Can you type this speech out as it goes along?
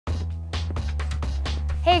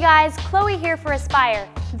Hey guys, Chloe here for Aspire.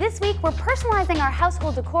 This week we're personalizing our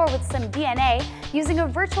household decor with some DNA, using a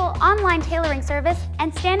virtual online tailoring service,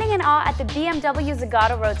 and standing in awe at the BMW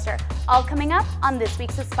Zagato Roadster. All coming up on this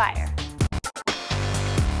week's Aspire.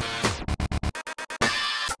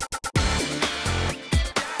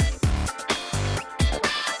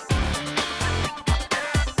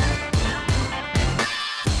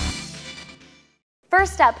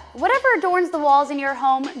 First up, whatever adorns the walls in your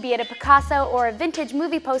home, be it a Picasso or a vintage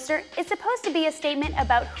movie poster, is supposed to be a statement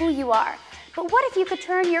about who you are. But what if you could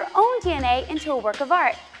turn your own DNA into a work of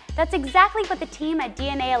art? That's exactly what the team at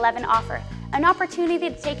DNA 11 offer, an opportunity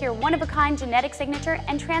to take your one-of-a-kind genetic signature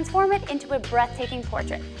and transform it into a breathtaking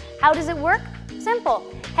portrait. How does it work?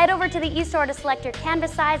 Simple. Head over to the e-store to select your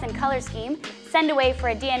canvas size and color scheme, send away for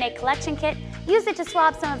a DNA collection kit, use it to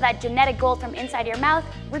swab some of that genetic gold from inside your mouth,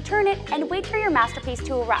 return it, and wait for your masterpiece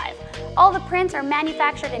to arrive. All the prints are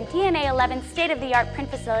manufactured in DNA 11's state-of-the-art print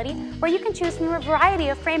facility, where you can choose from a variety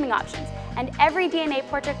of framing options, and every DNA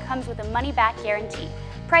portrait comes with a money-back guarantee.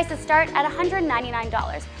 Prices start at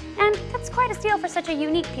 $199, and that's quite a steal for such a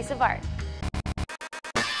unique piece of art.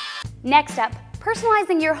 Next up,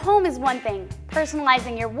 personalizing your home is one thing,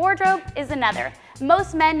 personalizing your wardrobe is another.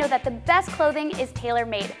 Most men know that the best clothing is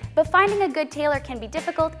tailor-made, but finding a good tailor can be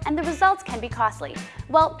difficult and the results can be costly.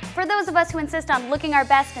 Well, for those of us who insist on looking our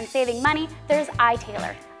best and saving money, there's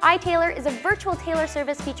iTailor. iTailor is a virtual tailor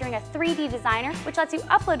service featuring a 3D designer which lets you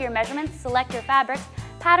upload your measurements, select your fabrics,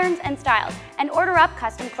 patterns, and styles, and order up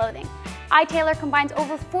custom clothing. iTailor combines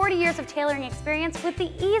over 40 years of tailoring experience with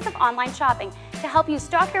the ease of online shopping to help you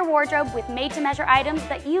stock your wardrobe with made-to-measure items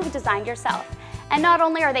that you've designed yourself. And not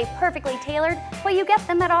only are they perfectly tailored, but you get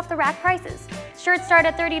them at off-the-rack prices. Shirts start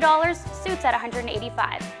at $30, suits at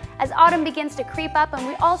 $185. As autumn begins to creep up and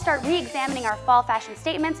we all start re-examining our fall fashion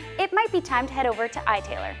statements, it might be time to head over to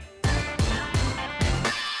iTailor.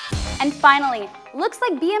 And finally, looks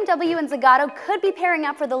like BMW and Zagato could be pairing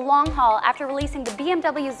up for the long haul after releasing the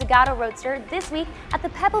BMW Zagato Roadster this week at the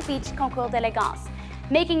Pebble Beach Concours d'Elegance.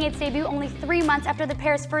 Making its debut only 3 months after the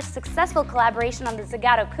pair's first successful collaboration on the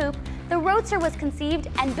Zagato Coupe, the Roadster was conceived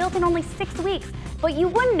and built in only 6 weeks, but you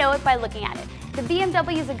wouldn't know it by looking at it. The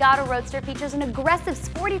BMW Zagato Roadster features an aggressive,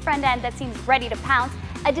 sporty front end that seems ready to pounce,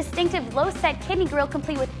 a distinctive low-set kidney grille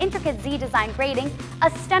complete with intricate Z-design grading,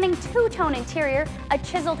 a stunning two-tone interior, a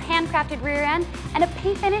chiseled handcrafted rear end, and a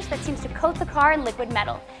paint finish that seems to coat the car in liquid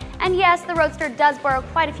metal. And yes, the Roadster does borrow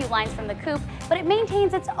quite a few lines from the Coupe, but it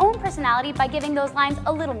maintains its own personality by giving those lines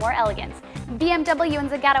a little more elegance. BMW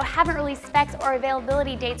and Zagato haven't released specs or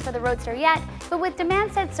availability dates for the Roadster yet, but with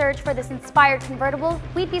demand set surge for this inspired convertible,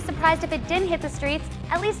 we'd be surprised if it didn't hit the streets,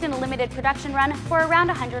 at least in a limited production run, for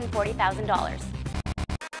around $140,000.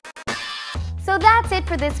 So that's it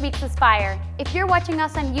for this week's Aspire. If you're watching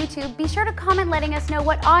us on YouTube, be sure to comment letting us know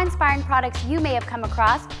what awe-inspiring products you may have come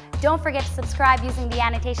across. Don't forget to subscribe using the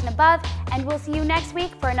annotation above, and we'll see you next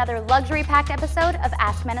week for another luxury-packed episode of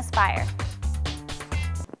AskMen Aspire.